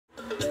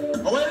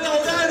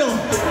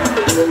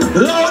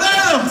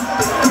Louder!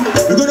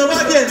 We're going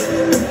to again.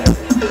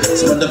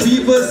 So when the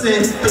people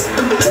say,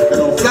 you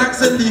know,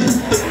 flags in the,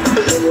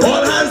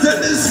 all hands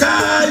in the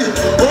sky,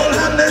 all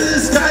hands in the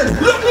sky.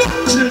 Look,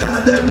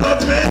 children, them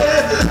love me.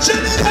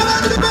 Children, them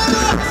love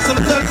me.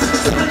 Sometimes, we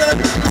say, I love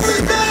you.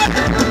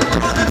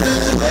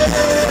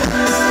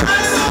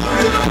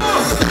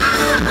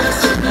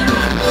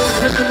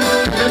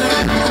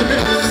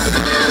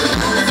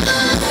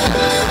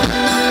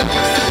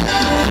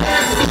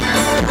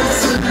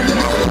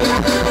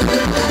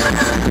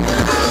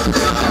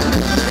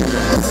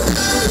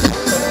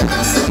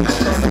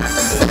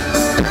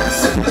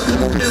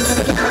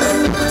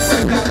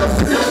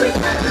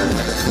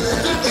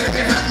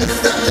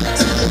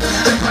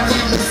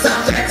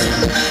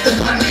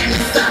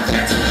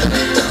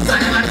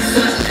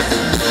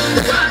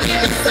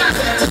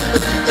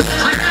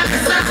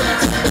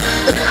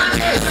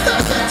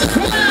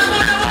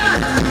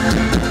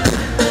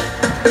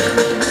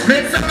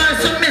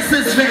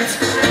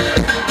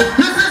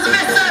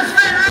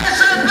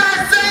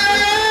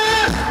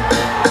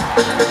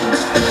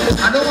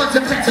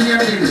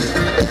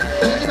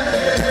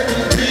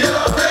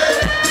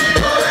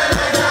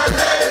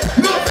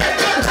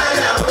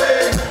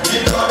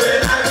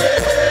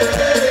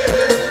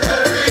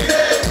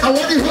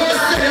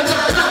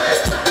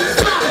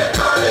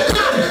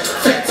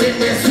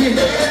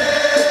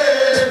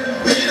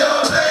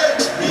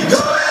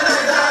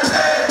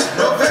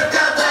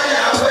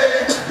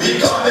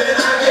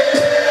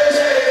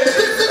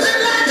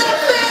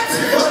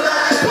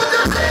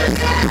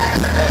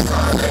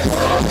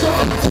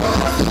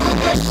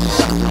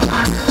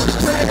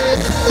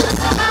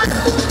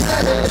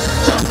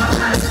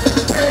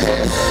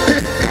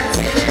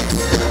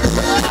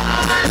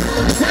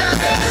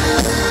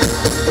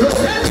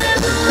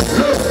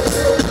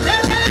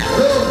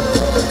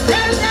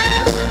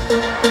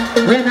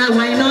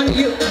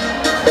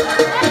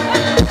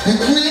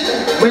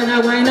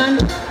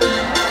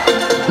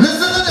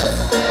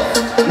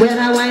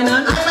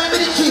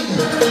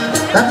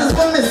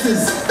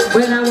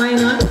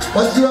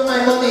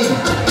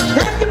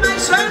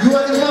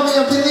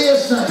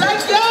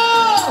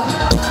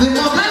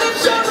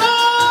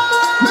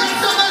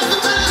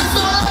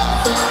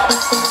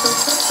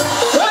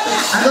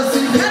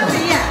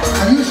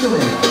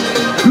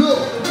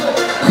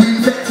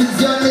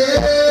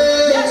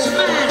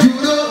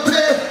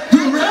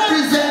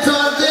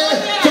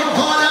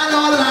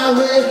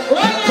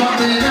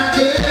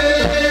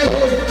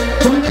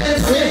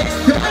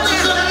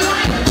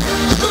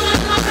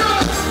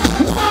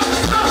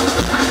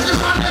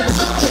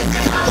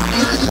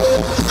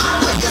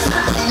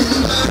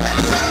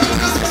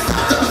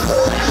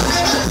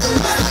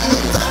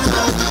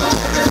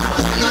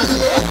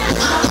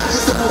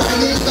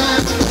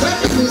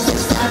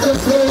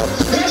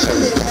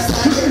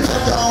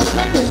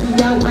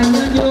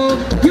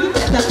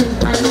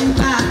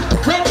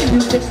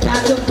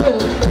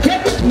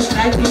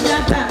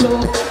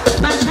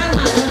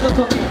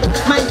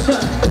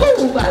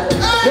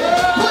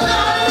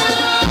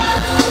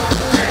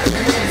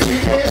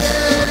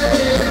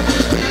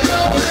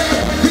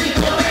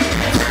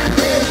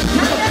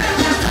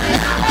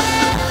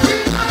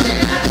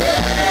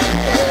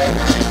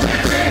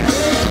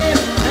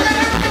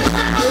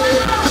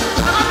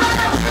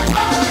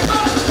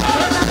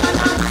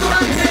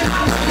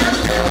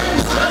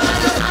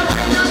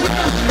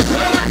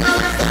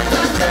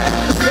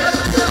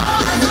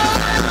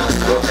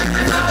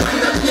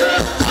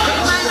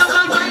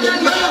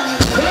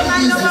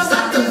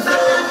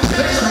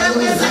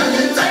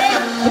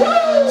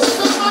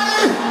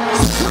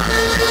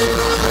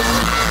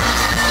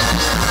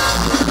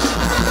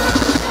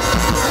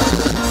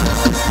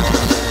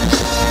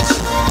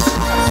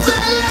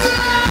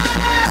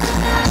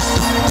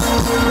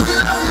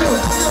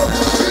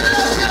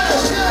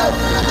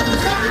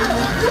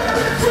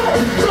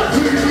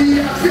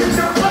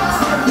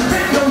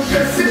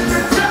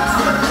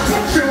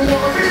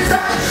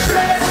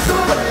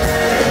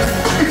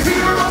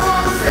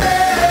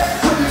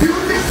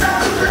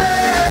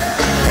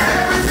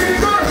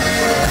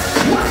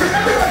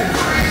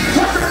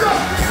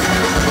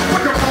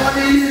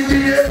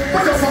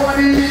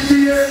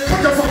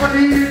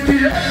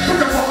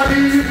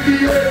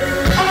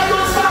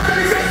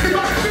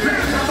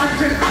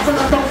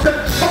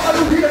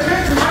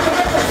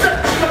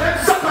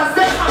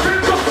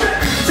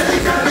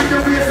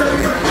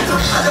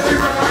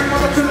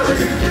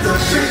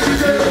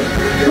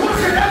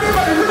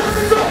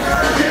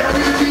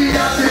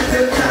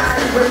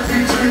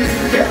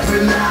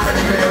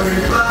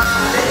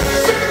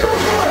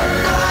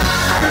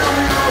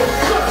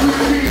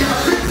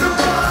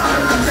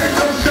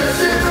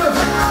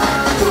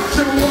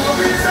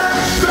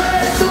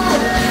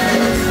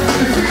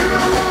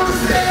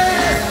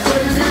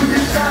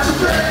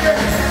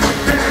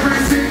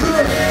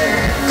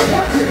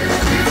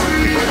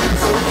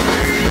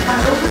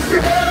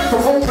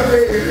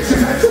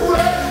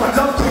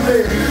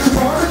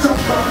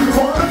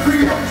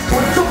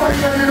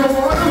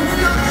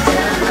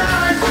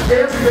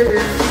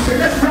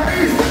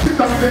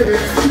 Put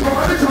your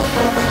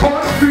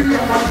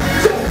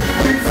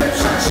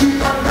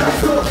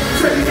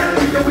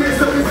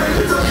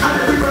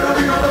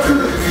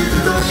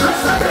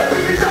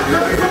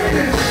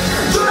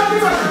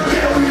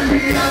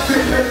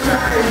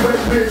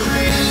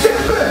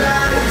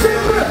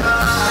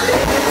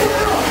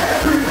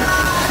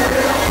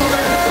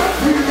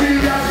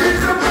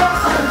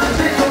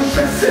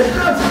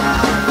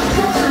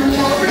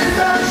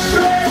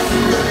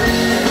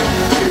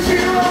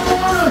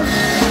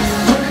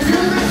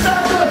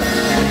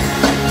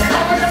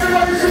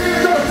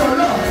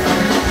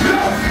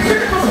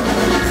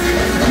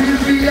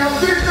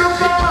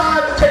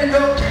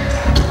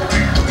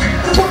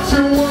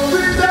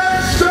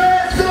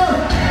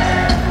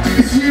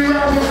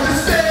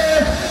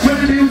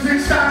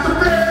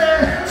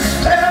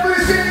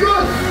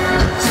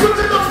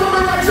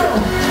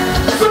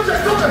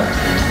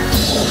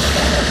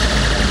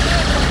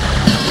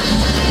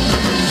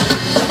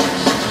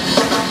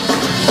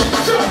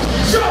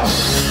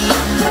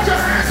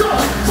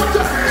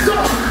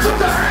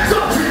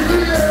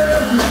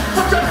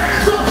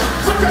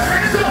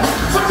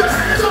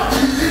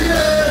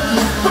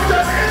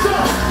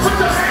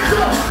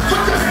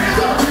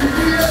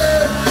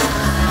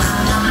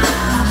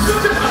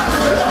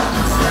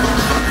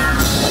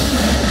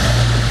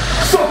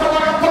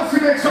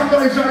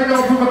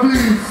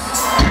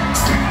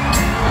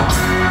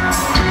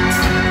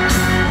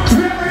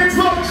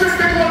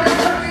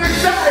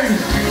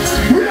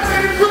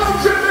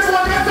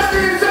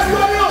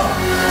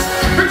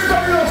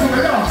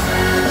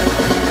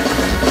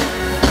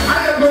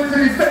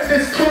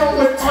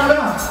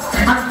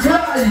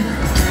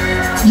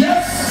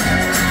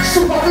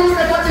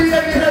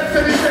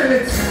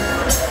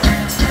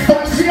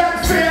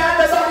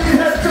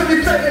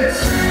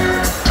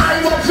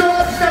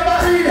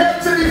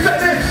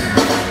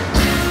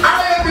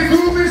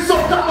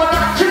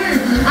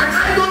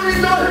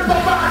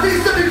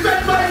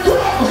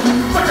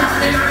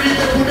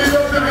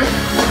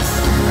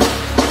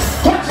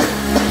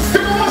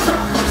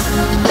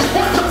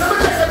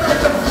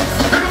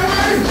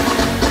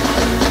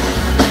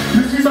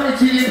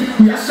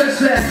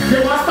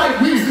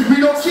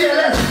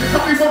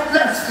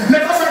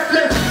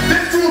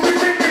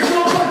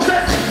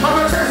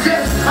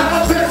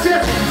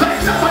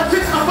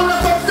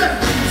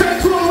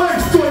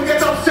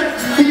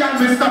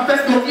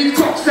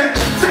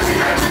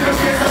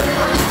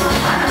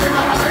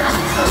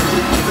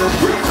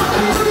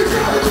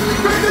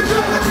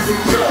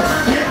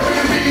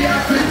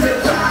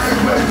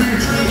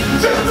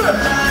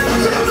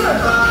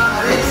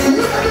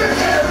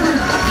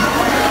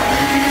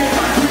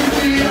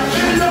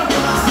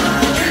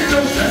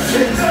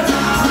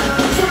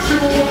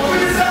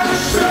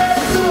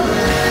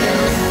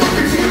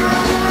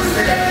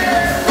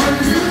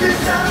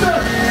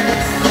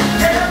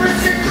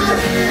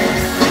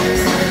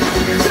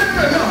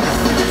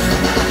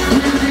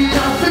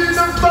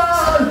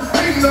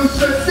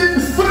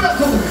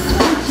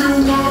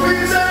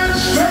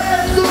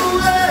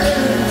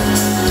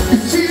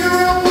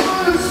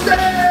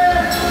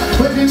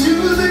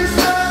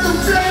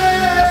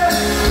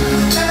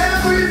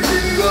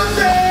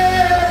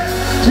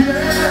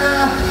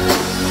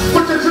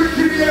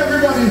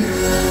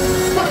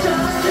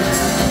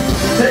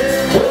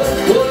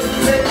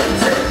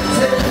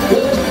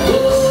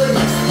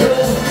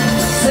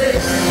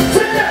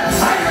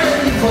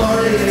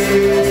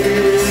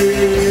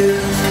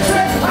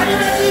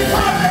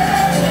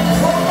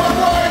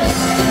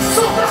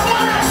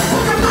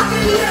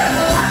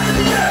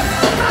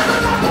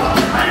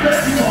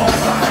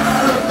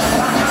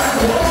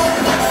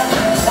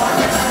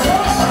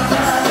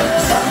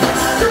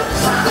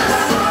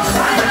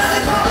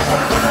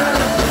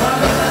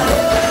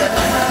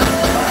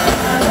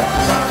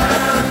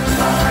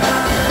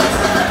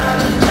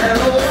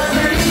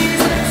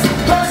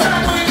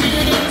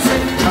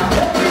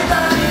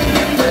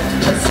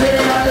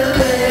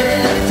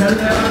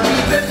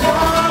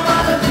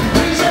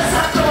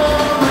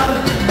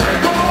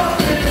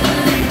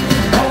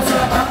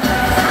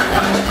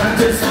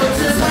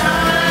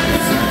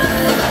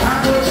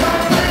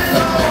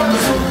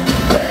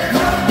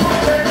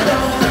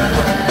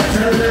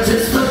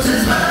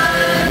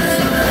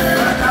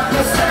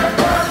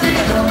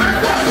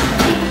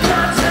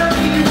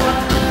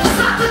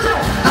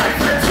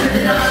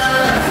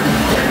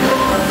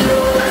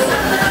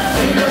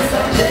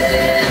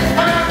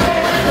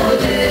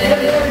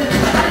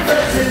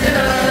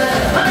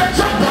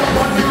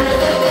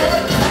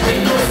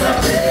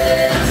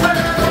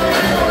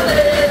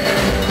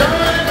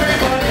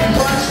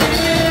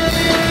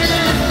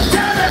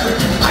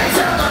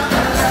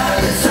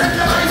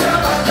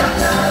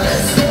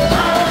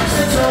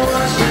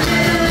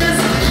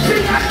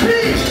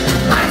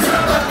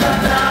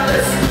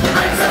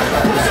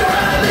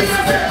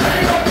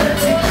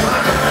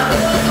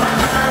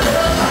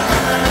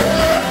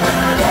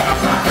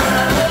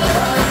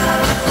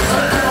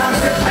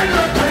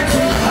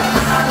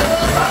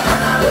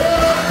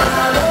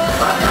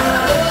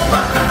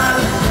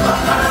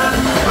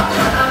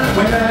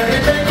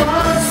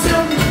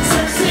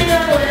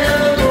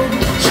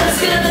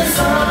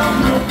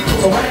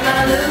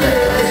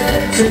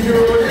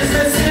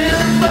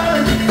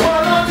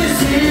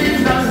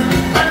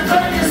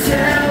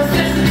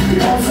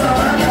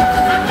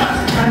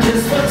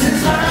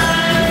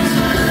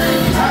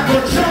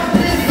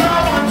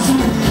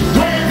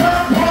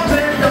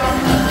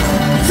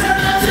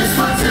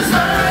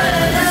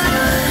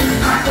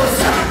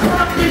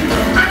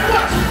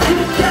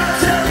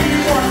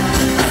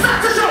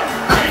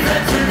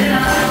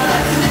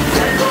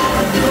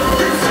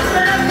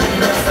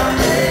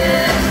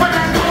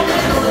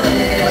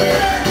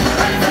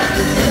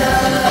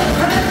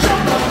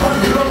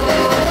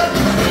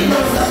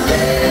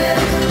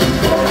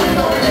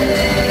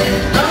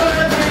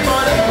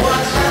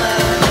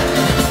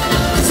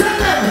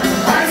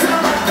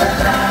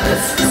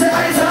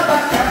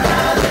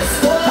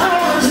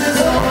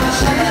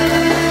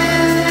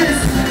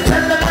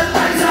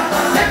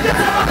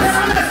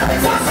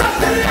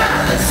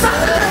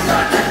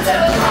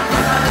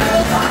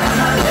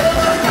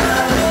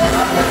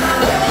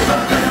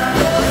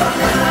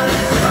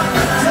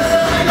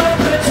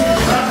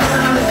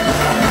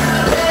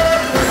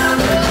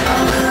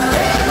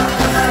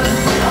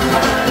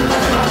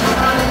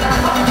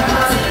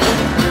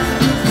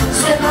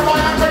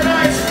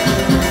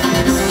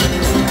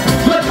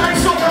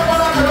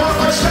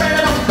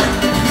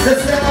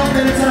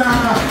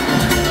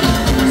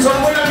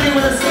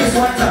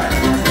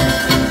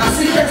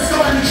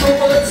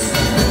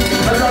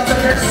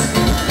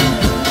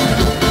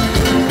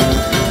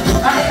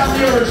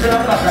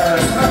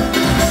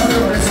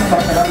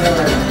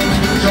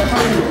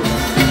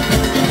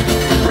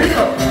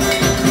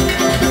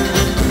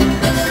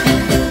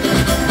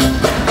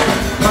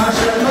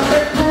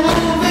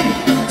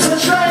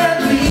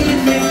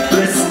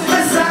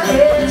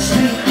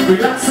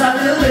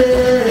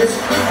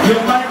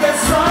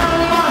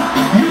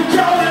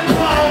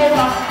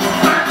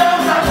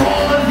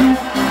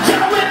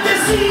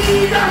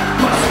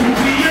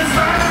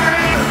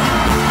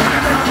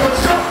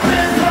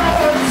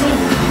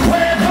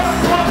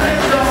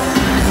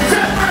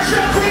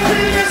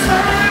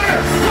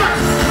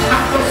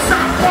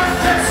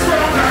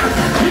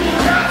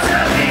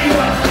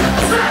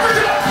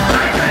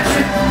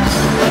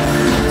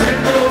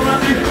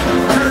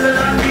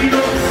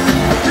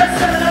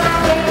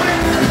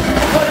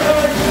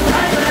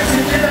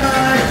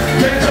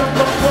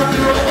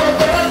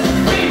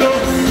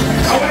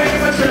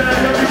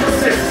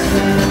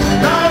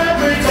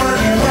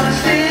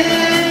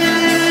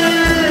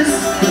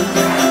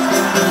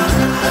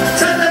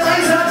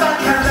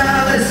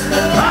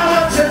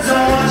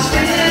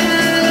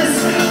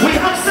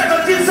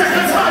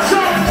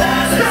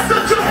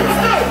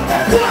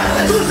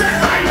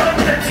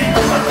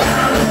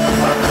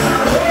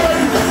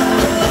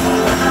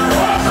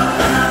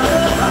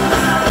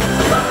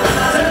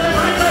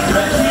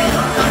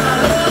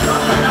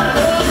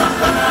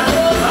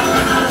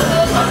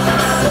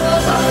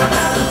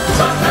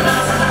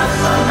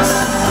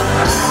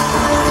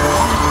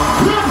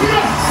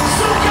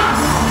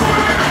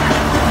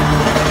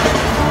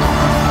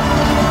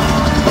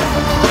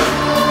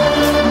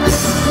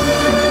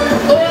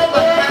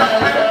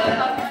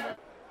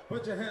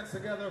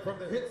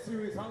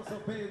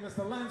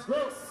Mr. Lance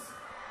Gross.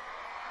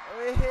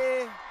 We're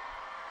here.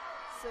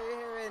 So you're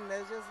hearing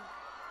there's just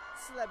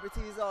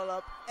celebrities all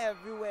up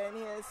everywhere in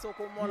here.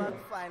 Soca Monarch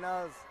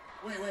finals.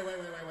 Wait.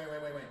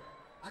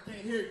 I can't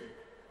hear you.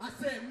 I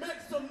said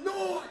make some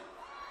noise.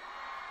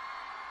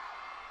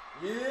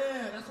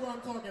 Yeah, that's what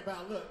I'm talking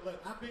about.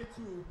 Look, I've been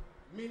to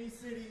many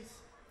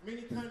cities,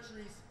 many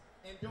countries,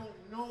 and don't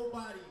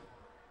nobody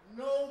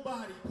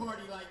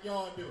party like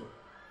y'all do.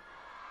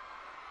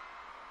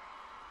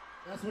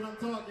 That's what I'm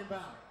talking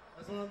about.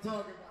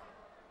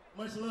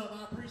 Much love.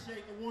 I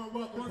appreciate the warm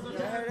welcome.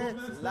 There it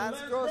is.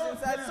 Lance Gross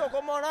inside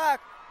Soca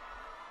Monarch.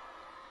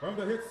 From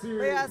the hit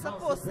series, We are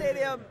supposed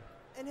stadium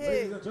in here.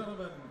 Ladies and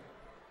gentlemen,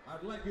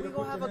 I'd like you We're to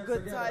going to have a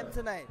good time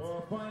tonight.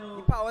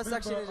 The power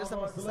section is just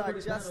about to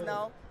start just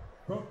now.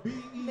 From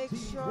BET Make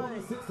sure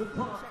 106 and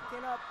Park,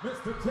 checking up.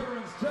 Mr.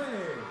 Terrence J.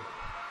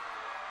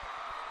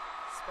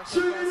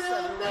 Special guest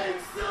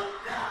celebrating.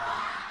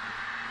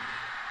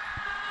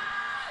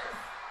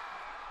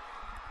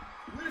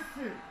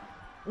 Listen,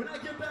 when I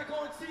get back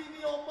on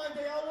TV on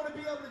Monday, I want to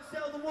be able to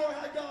tell the world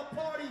how y'all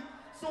party.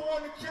 So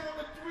on the count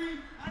of 3,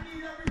 I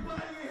need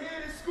everybody in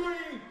here to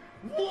scream.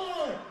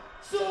 1,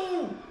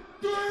 2,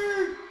 3.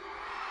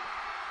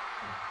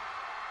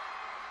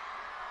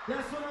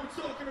 That's what I'm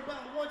talking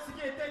about. Once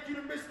again, thank you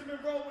to Mr.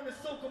 Monroe and the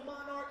Soca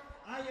Monarch.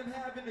 I am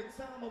having the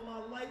time of my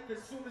life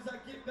as soon as I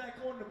get back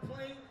on the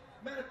plane.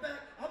 Matter of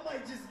fact, I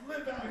might just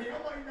live out here. I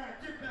might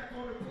not get back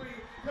on the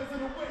plane because of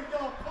the way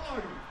y'all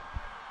party.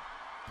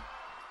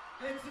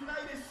 And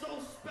tonight is so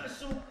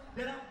special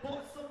that I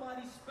bought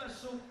somebody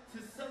special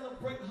to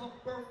celebrate her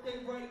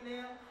birthday right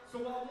now. So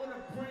I want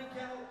to bring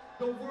out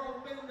the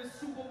world famous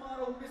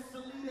supermodel, Miss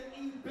Salida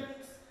E.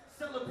 Banks,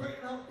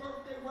 celebrating her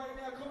birthday right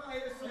now. Come out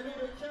here, Salida.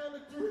 And on the count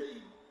of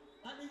 3,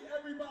 I need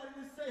everybody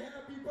to say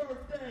happy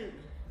birthday.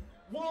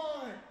 1,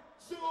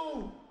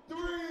 2,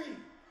 3.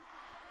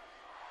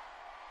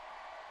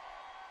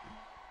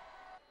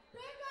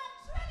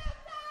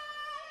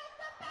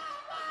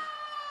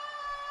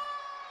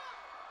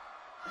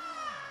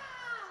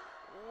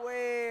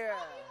 Where?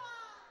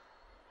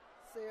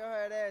 So you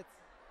heard it.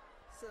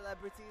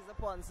 Celebrities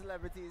upon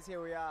celebrities,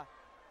 here we are.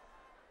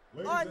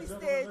 On the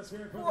stage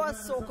for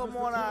Soca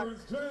Monarch.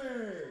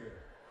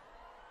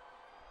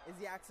 Is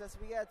the access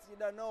we get? You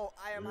don't know.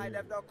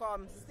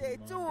 IamHighDef.com. Stay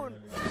tuned.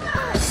 Something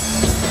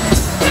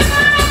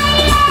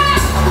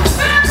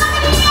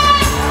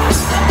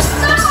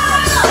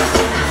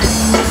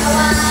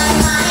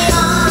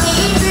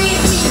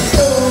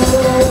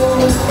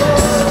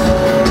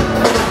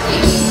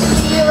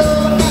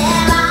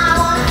I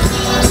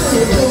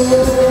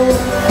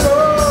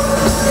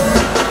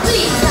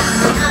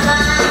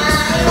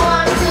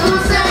want to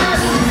say.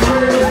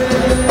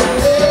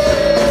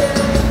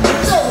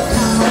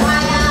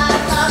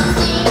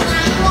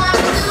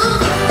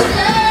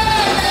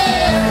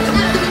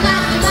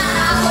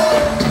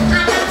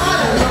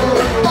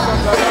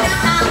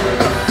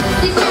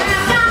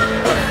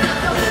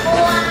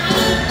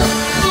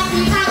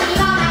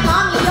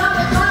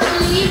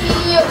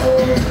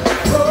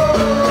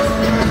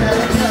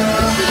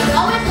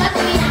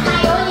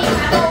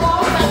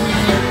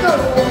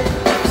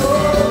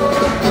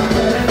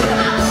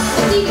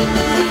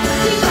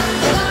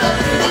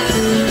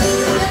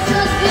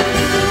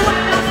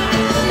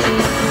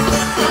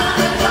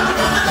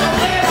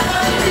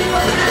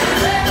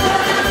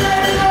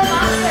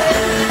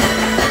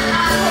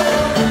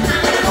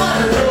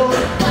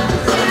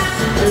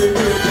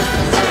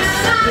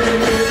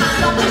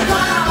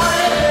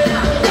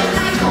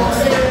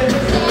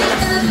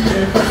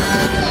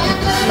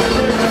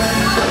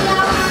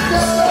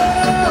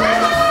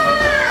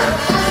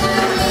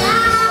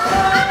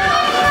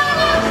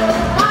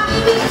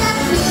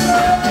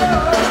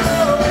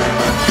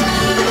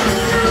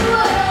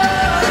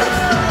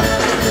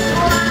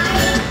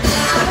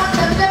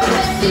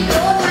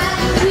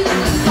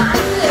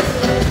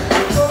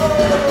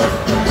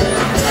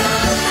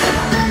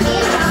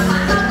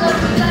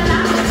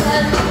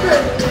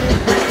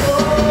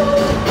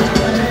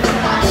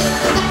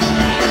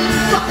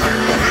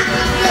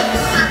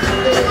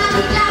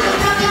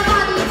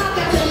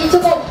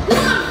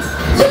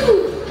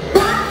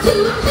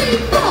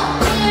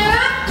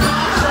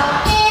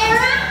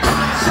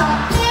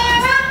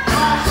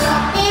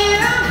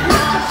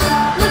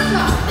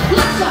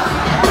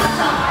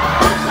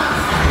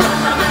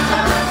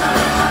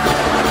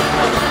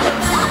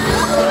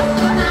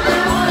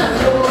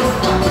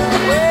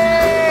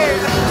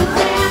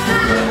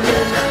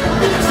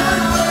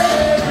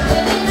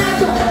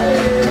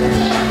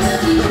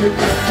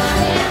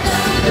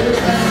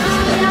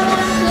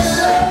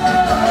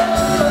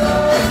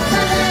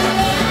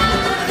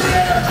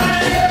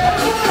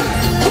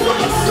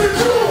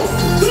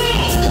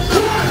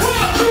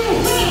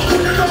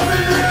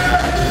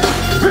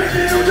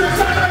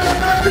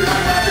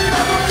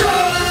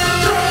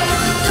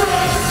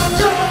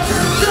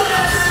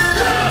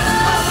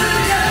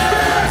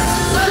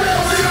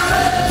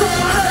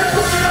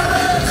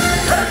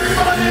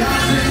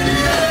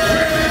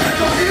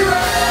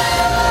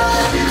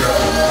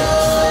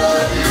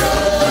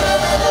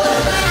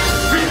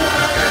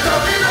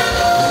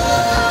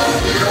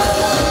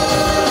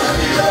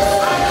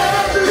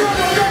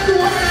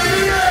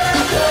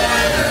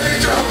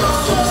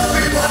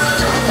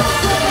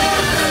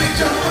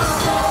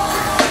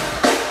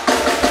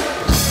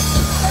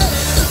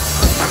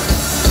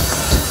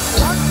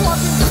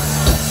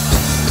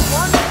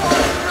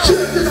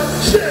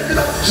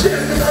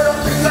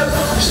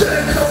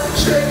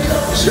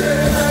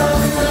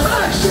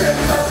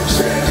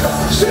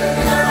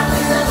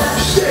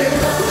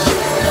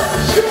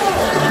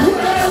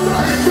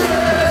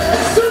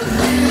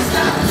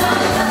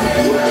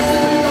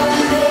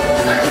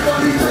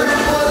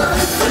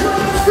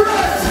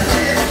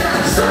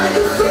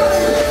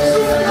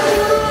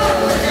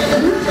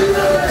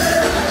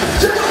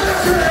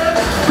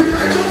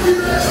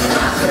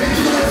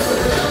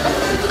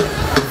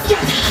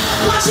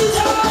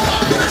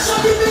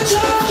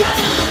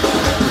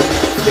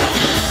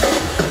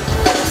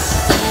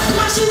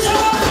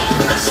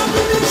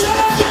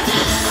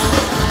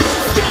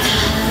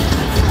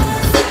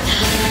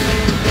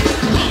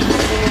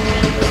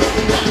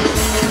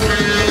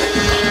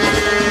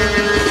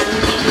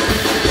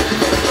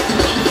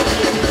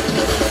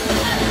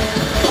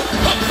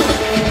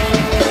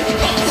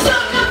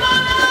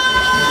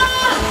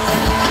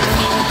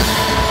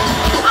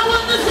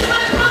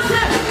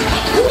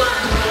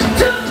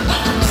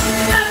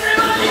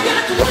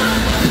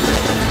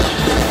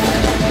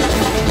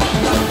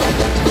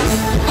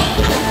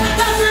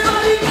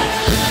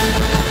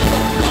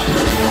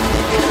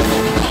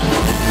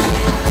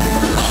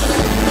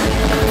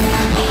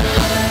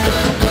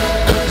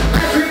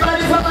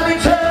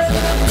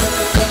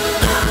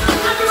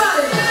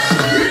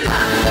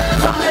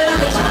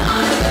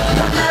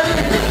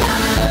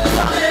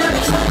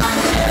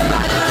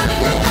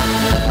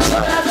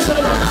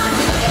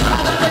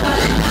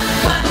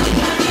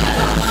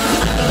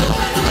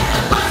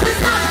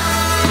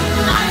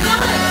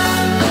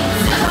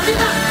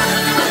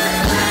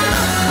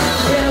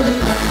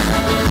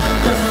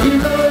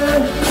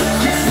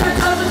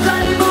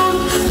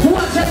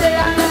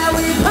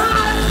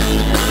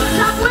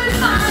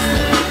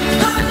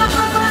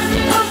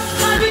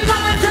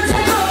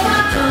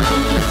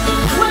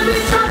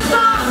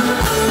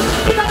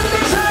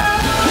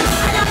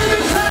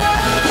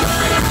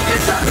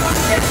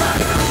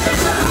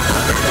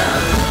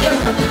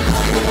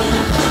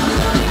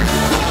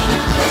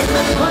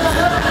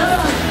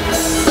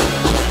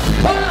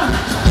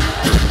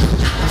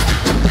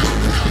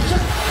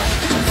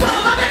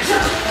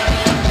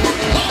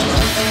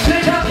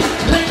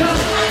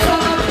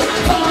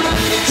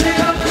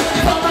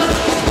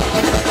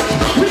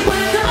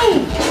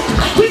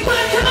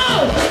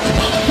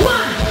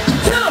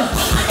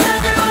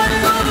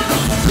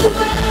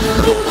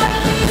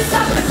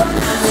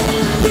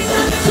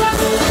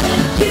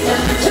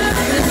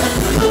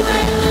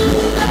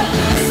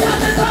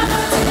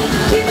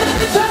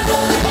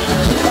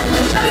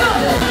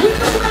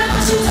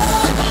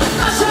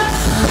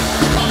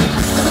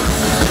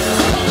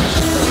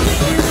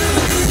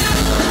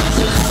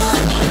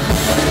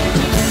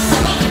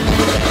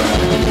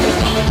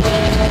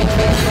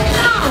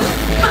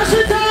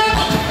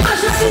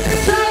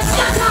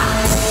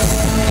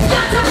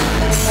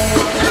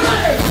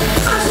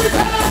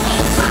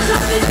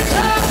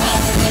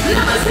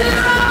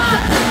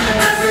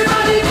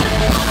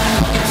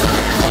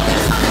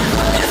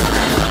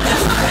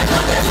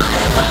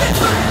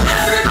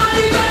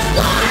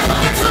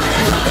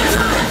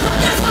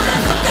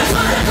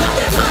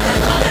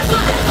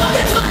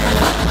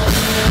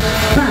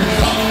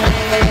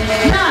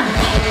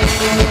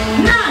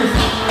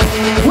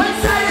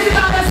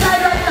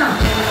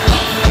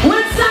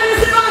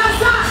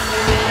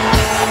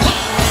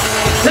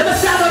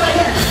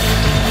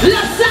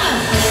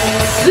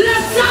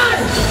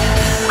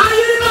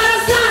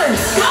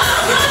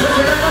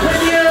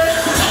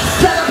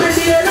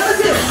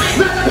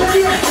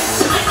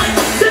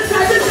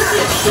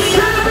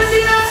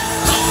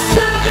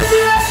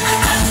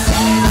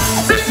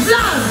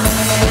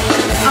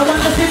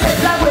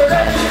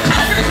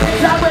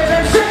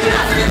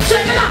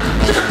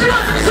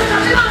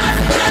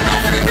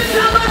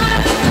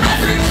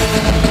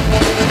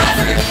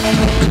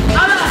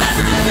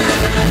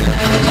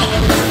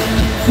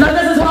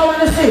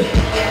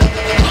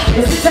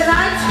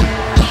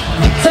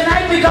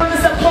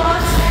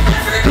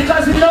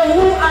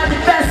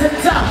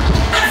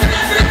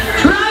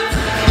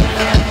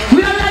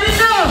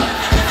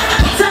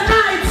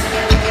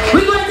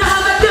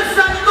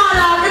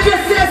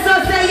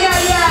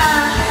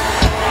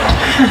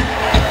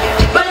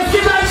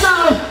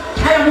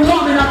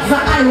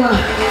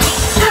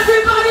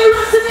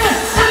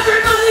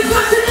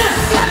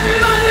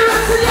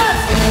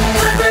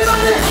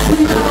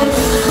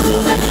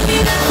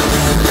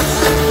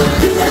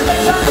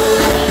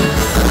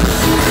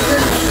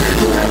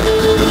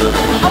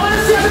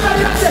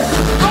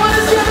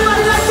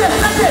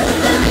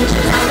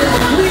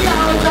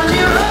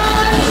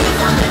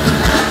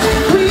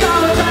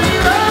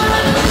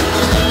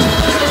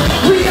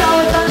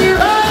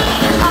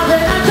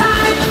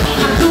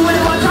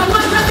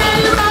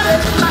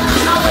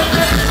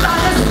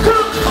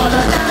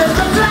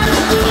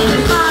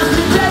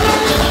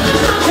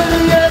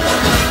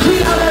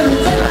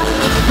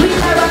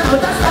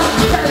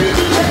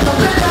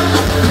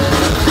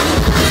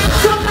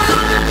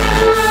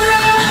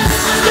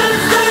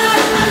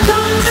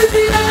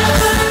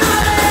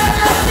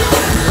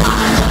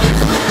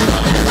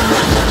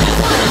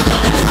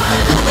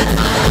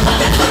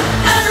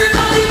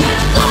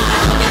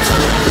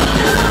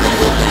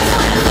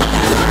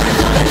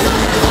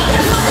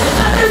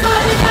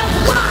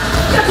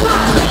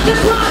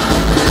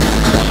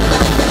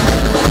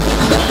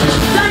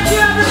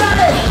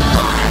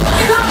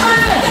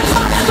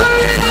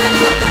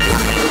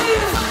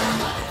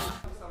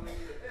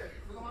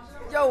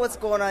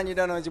 going on? You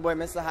don't know, it's your boy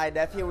Mr. High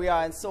Def. Here we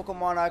are in Soca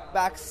Monarch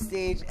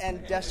backstage,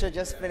 and Destra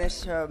just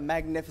finished her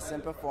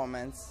magnificent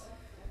performance.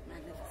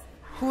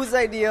 Whose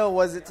idea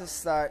was it to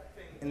start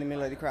in the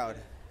middle of the crowd?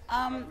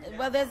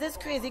 Well, there's this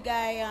crazy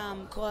guy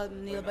called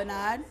Neil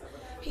Bernard.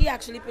 He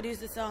actually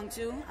produced the song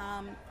too.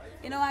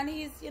 And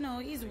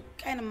he's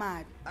kind of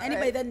mad.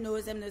 Anybody that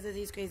knows him knows that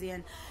he's crazy,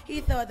 and he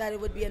thought that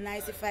it would be a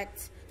nice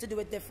effect to do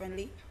it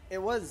differently.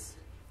 It was.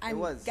 I'm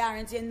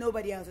guaranteeing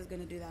nobody else is going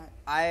to do that.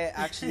 I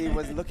actually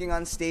was looking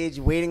on stage,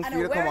 waiting for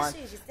you to come on.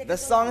 The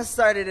song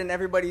started, and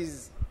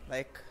everybody's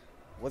like,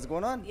 "What's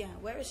going on?" Yeah,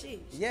 where is she?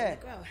 She's yeah. in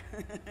the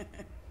crowd.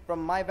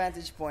 From my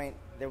vantage point,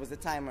 there was a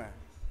timer.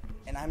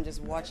 And I'm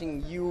just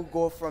watching you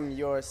go from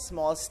your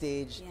small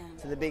stage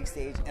to the big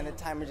stage, and the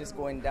timer just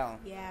going down.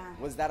 Yeah.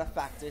 Was that a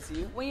factor to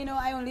you? Well,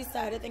 I only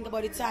started to think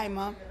about the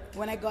timer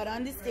when I got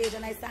on the stage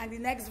and I sang the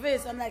next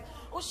verse. I'm like,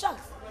 oh,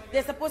 shucks,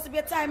 there's supposed to be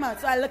a timer.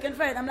 So I looking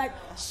for it. I'm like,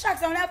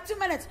 shucks, I only have 2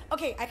 minutes.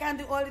 Okay, I can't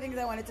do all the things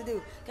I wanted to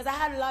do. Because I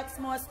had lots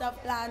more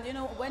stuff planned.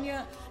 When you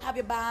have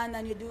your band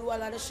and you do a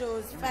lot of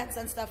shows, fets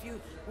and stuff, you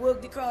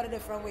work the crowd a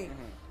different way.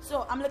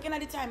 So I'm looking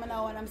at the timer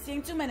now, and I'm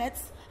seeing 2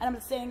 minutes, and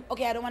I'm saying,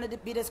 okay, I don't want to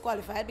be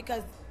disqualified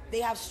because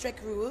they have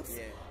strict rules,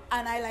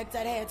 and I like to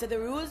adhere to the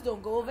rules,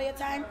 don't go over your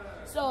time.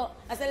 So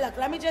I said, look,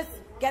 let me just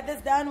get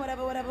this done,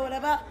 whatever,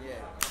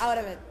 out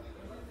of it.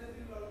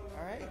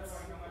 All right.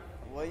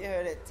 Well, you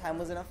heard it. Time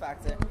wasn't a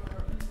factor.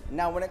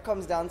 Now, when it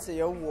comes down to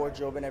your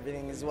wardrobe and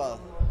everything as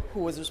well, who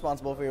was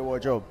responsible for your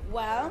wardrobe?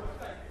 Well,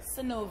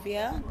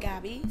 Synovia,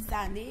 Gabby,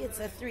 Sandy, it's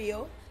a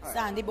trio.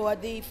 Sandy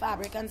bought the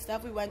fabric and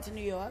stuff. We went to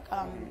New York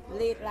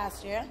late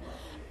last year.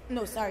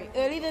 No, sorry,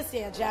 early this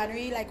year,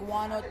 January, like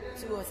 1 or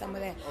 2 or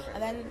somewhere there. Okay.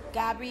 And then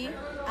Gabby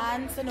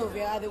and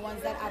Synovia are the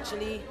ones that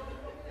actually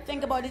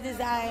think about the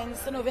designs.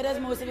 Synovia does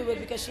most of the work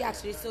because she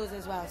actually sews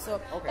as well.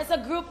 So it's a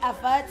group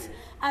effort,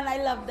 and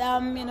I love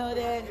them.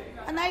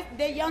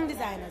 They're young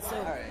designers,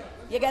 so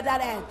you get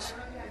that edge.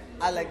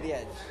 I like the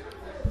edge.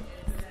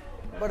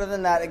 But other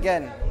than that,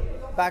 again,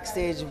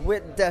 backstage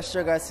with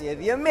Destra Garcia,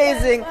 the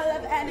amazing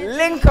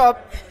link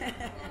up.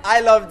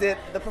 I loved it.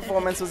 The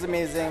performance was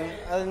amazing.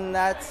 Other than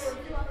that,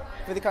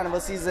 for the carnival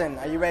season,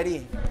 are you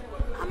ready?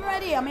 I'm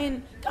ready.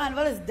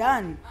 Carnival is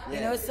done.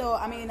 So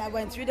I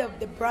went through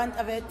the brunt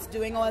of it,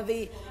 doing all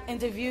the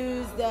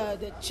interviews,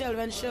 the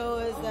children's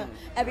shows,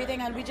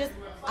 everything, and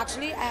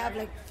I have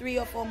like 3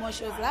 or 4 more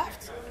shows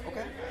left.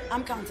 Okay.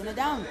 I'm counting it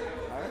down.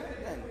 All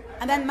right then.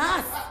 And then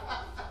Mass.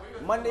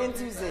 Monday and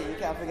Tuesday, you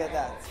can't forget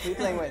that. Who you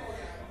playing with?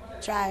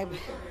 Tribe.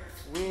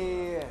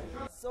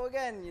 So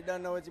again, you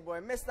don't know it's your boy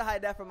Mr. High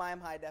Def from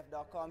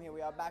IamHighDef.com. Here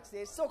we are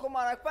backstage. Soca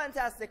Monarch,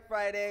 fantastic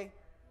Friday.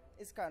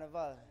 It's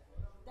Carnival.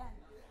 Done.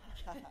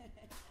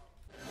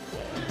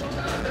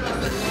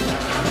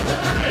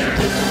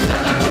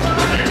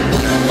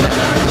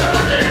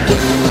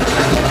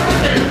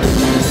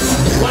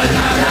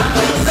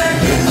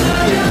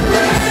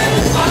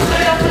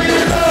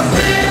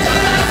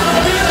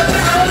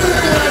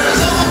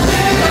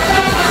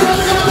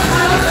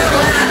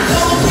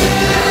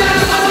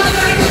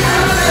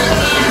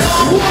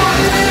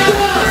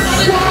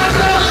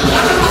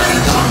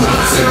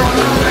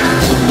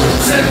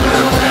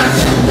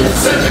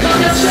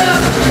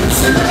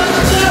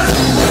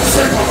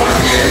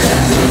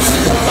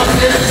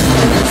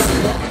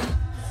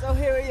 So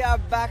here we are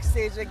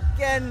backstage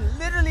again,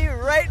 literally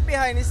right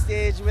behind the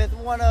stage with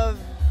one of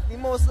the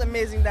most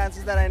amazing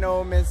dancers that I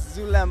know, Miss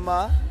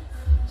Zulema.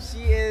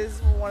 She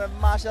is one of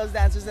Machel's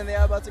dancers, and they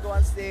are about to go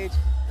on stage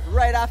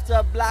right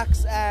after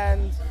Blacks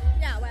and...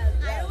 Yeah,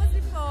 Iwer was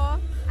before,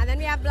 and then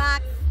we have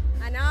Blacks,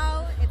 and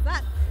now it's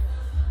us.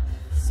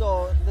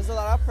 So there's a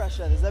lot of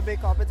pressure. There's a big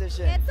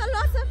competition. It's a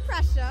lot of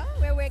pressure.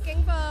 We're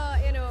working for,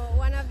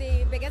 one of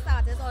the biggest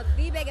artists, or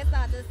the biggest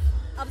artist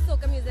of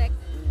soca music.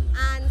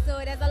 And so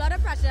there's a lot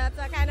of pressure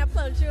to kind of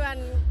pull through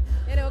and,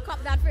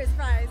 cop that first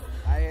prize.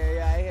 I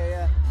hear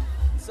you.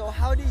 So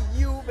how do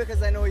you,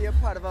 because I know you're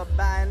part of a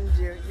band,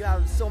 you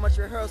have so much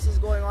rehearsals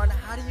going on,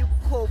 how do you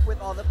cope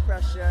with all the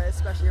pressure,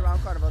 especially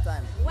around carnival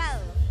time?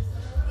 Well,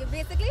 you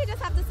basically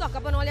just have to stock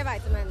up on all your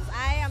vitamins.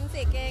 I am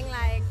taking,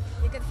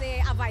 you could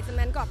say, a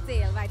vitamin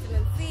cocktail.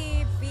 Vitamin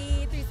C,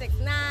 B,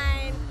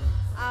 369,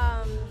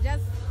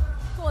 just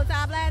cold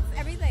tablets,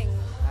 everything.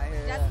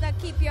 Just to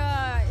keep your,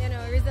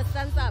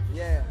 resistance up.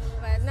 Yeah.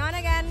 But now and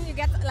again, you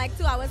get like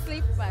 2 hours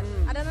sleep. But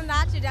other than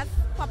that, you just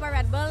pop a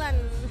Red Bull and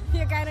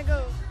you kind of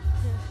go.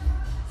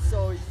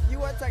 So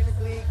you are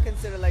technically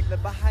considered like the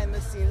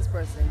behind-the-scenes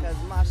person, because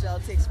Machel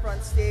takes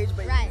front stage,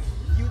 but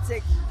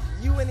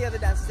you and the other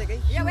dancers take a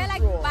huge we're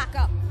like role.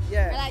 backup.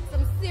 Yeah. We're like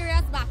some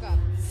serious backup.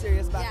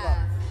 Serious backup.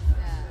 Yeah.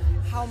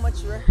 How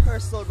much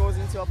rehearsal goes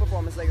into a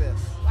performance like this?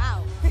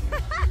 Wow.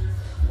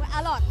 Well,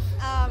 a lot.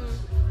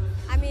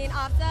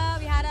 After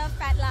we had a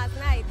fete last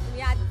night,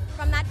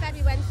 from that fete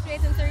we went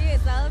straight into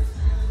rehearsals.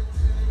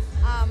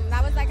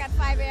 That was like at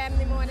 5 a.m. in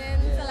the morning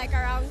to like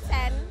around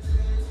 10.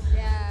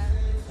 Yeah.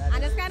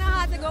 And it's kind of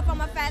hard to go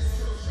from a fete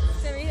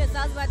to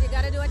rehearsals, but you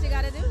gotta do what you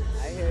gotta do.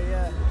 I hear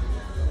ya.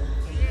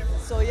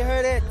 So you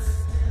heard it.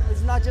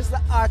 it's not just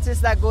the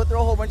artists that go through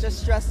a whole bunch of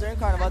stress during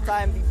carnival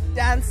time, the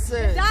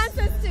dancers.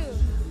 Dancers too.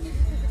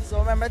 So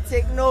remember,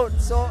 take note.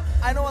 So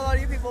I know a lot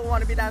of you people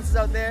want to be dancers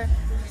out there,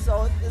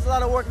 so there's a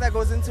lot of work that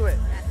goes into it.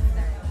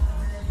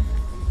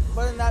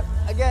 But in that,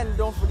 again,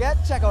 don't forget,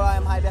 check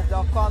out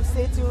IamHighDef.com.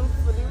 Stay tuned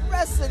for the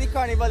rest of the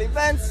carnival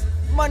events.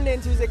 Monday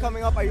and Tuesday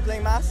coming up. Are you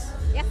playing mass?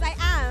 Yes, I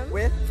am.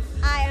 With?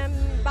 I am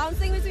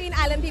bouncing between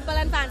Island People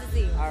and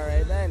Fantasy. All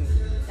right then.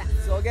 Yeah.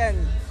 So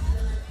again,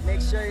 make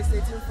sure you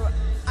stay tuned for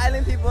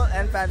Island People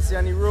and Fantasy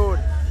on the road.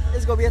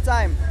 It's gonna be a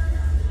time.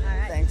 All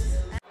right. Thanks.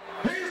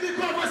 Here's the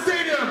Bois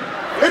Stadium.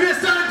 It is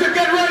time to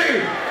get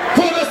ready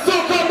for the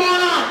Soca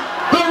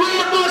Monarch, the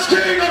Road March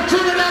King of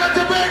Trinidad and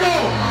Tobago.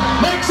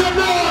 Make some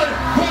noise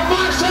for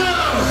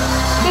Machel,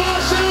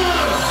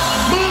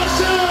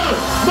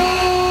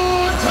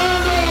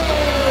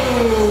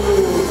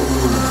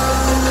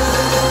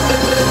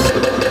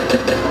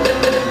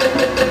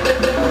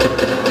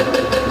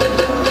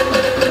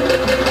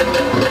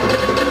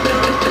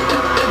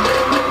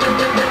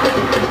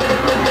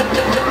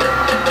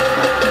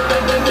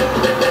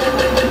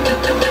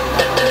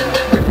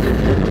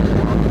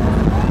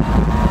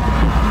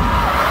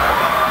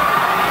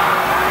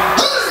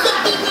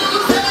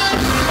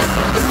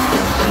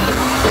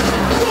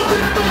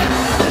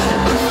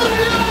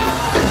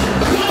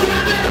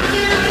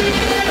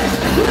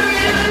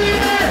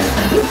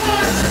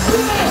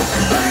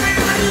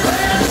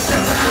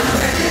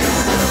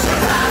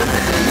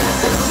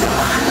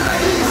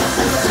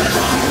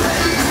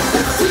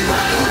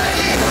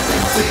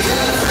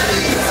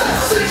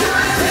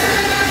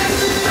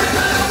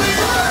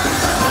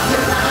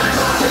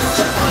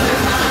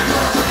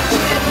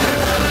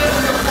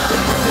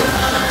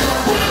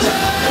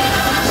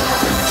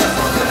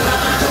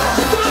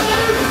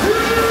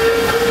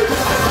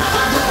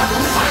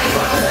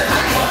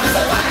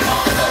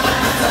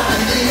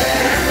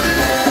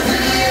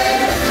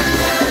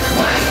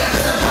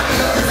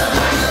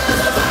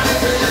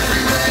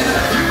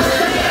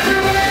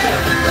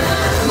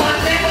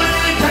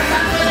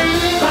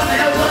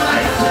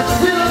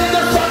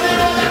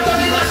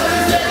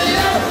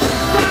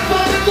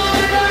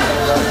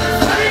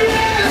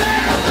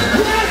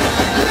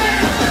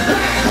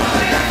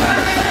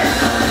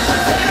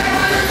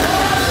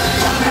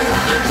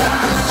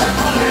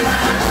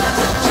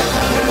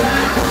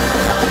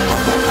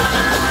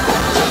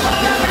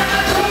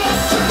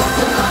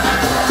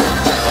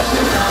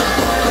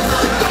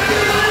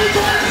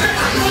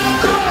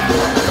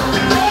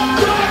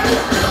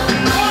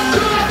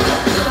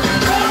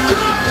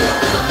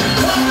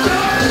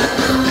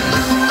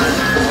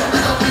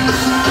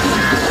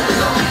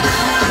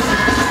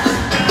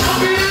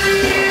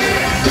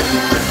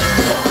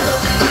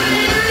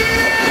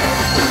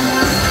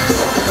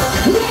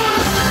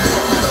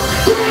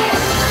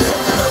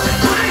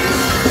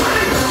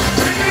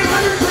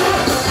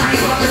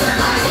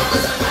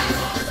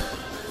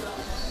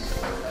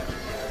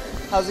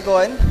 How's it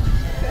going?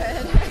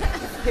 Good.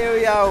 Here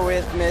we are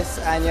with Miss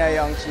Anya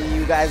Youngchi.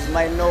 You guys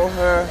might know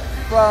her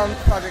from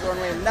Project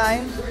Runway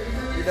 9.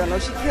 You don't know,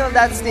 she killed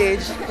that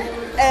stage.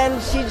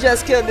 And she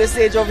just killed this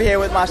stage over here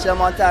with Machel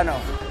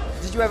Montano.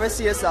 Did you ever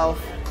see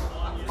yourself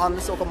on the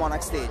Soca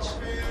Monarch stage?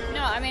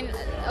 No, I mean,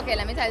 okay,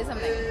 let me tell you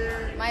something.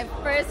 My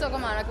first Soca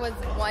Monarch was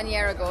 1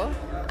 year ago,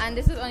 and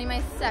this is only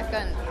my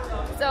second.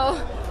 So,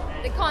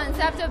 the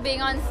concept of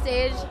being on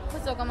stage for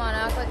Soca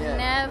Monarch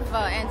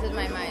never entered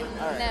my mind.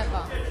 Right.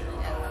 Never.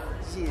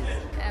 Jeez.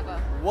 Ever.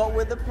 What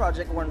would the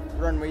Project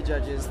Runway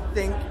judges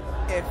think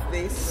if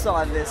they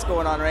saw this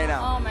going on right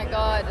now? Oh my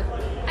God.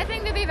 I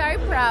think they'd be very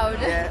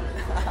proud. Yeah.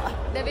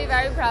 They'd be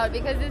very proud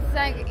because it's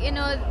like, you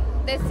know,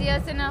 they see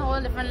us in a whole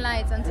different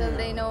light until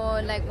they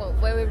know like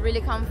where we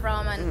really come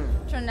from, and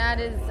Trinidad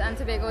and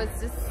Tobago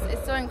is just,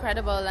 it's so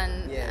incredible,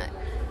 and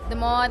the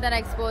more that I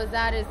expose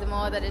that is the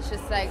more that it's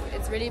just like,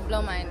 it's really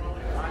blown my mind.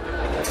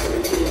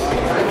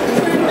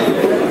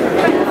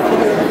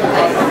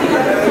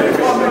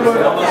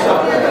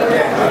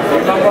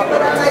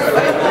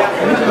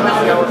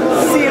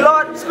 See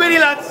Lord, Squiddy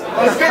lads,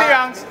 squiddy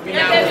ranks.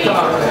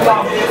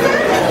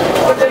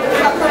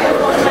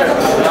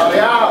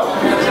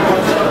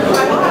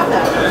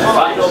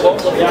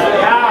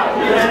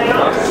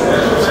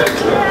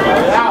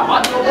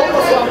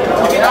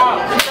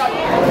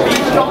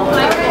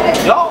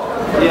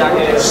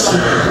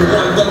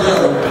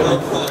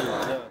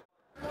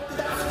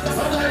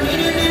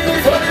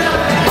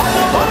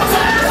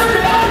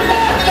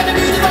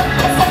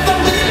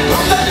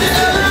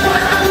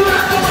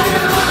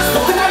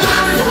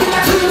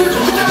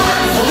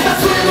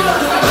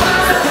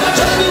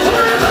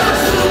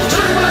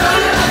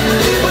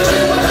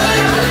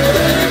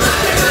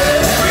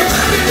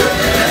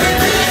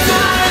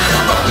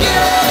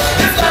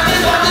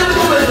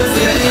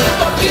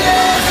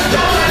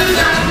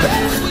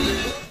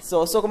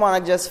 So Soca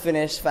Monarch just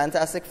finished.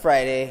 Fantastic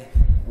Friday.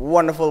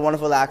 Wonderful,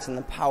 wonderful acts, and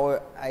the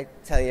power, I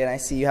tell you, and I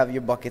see you have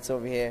your buckets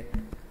over here.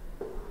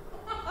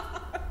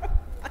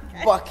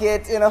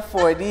 Bucket in a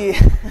 4D.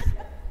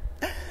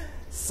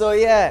 So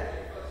yeah,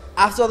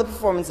 after all the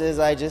performances,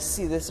 I just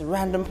see this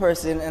random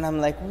person and I'm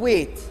like,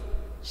 wait,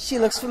 she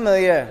looks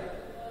familiar.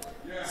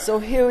 So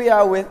here we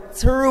are with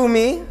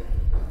Taromi.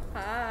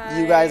 Hi.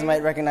 You guys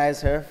might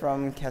recognize her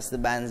from Kester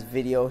Band's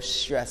video,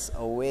 Stress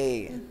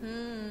Away.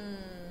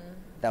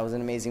 That was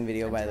an amazing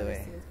video, by the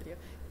way.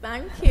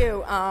 Thank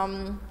you.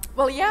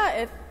 Well, yeah,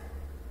 it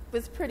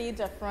was pretty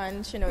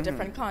different, you know,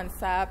 different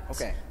concept.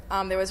 Okay.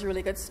 There was a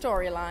really good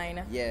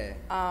storyline. Yeah.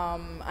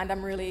 And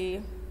I'm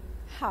really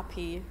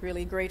happy,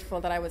 really grateful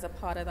that I was a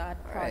part of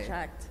that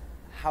project.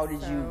 How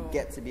did you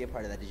get to be a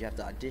part of that? Did you have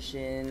to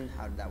audition?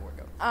 How did that work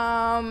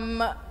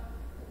out?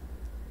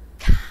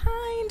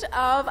 Kind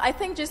of. I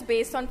think just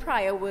based on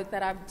prior work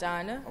that I've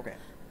done. Okay.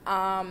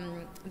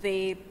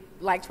 They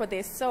liked what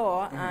they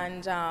saw,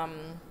 and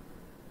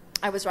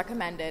I was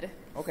recommended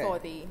for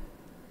the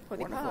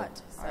part.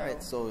 So, all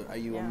right. So, are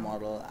you a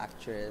model,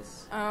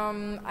 actress?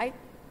 I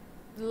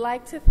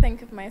like to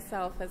think of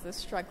myself as a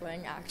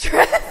struggling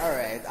actress. All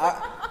right.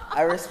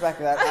 I respect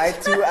that. I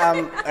too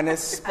am an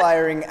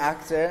aspiring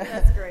actor.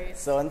 That's great.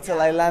 So until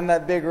I land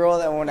that big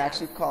role, I won't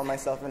actually call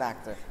myself an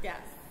actor.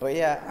 Yes. But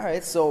yeah, all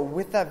right. So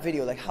with that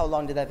video, like, how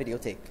long did that video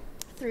take?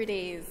 3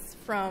 days,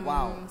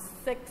 from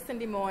 6 in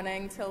the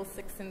morning till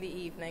 6 in the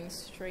evening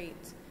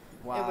straight.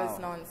 Wow. It was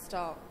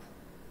non-stop.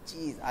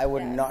 Jeez, I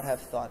would not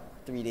have thought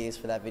 3 days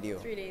for that video.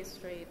 3 days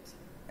straight.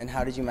 And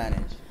how did you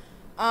manage?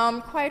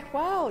 Quite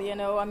well, you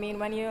know. I mean,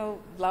 when you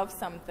love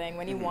something,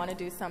 when you want to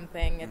do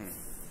something,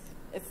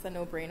 it's a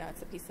no-brainer.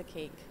 It's a piece of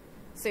cake.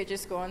 So you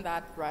just go on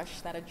that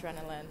rush, that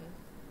adrenaline,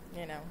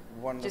 you know,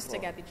 just to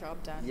get the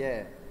job done.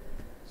 Yeah.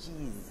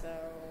 Jeez.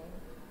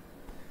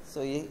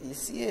 So you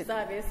see it.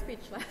 Xavier's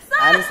speechless.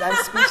 I'm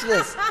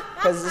speechless.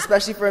 Because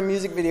especially for a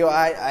music video,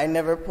 I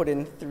never put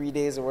in 3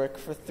 days of work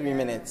for 3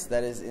 minutes.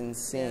 That is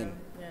insane.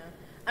 Yeah.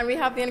 And we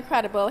have the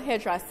incredible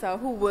hairdresser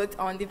who worked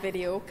on the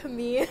video,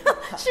 Camille.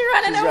 She's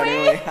running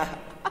away.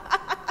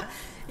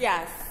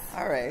 Yes.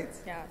 All right.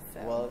 Yeah.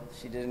 So. Well,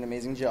 she did an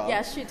amazing job.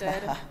 Yes, she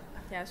did.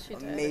 Yes, she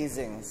did.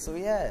 Amazing. So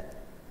yeah,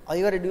 all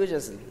you got to do is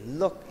just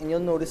look and you'll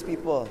notice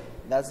people.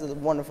 That's the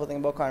wonderful thing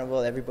about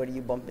Carnival. Everybody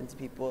you bump into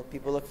people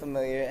look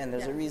familiar and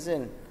there's a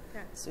reason.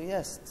 Yeah. So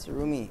yes,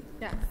 Taromi.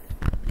 Yeah.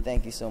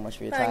 Thank you so much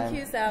for your time. Thank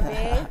you,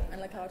 Xavier. And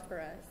look out for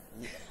us.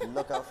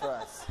 Look out for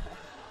us.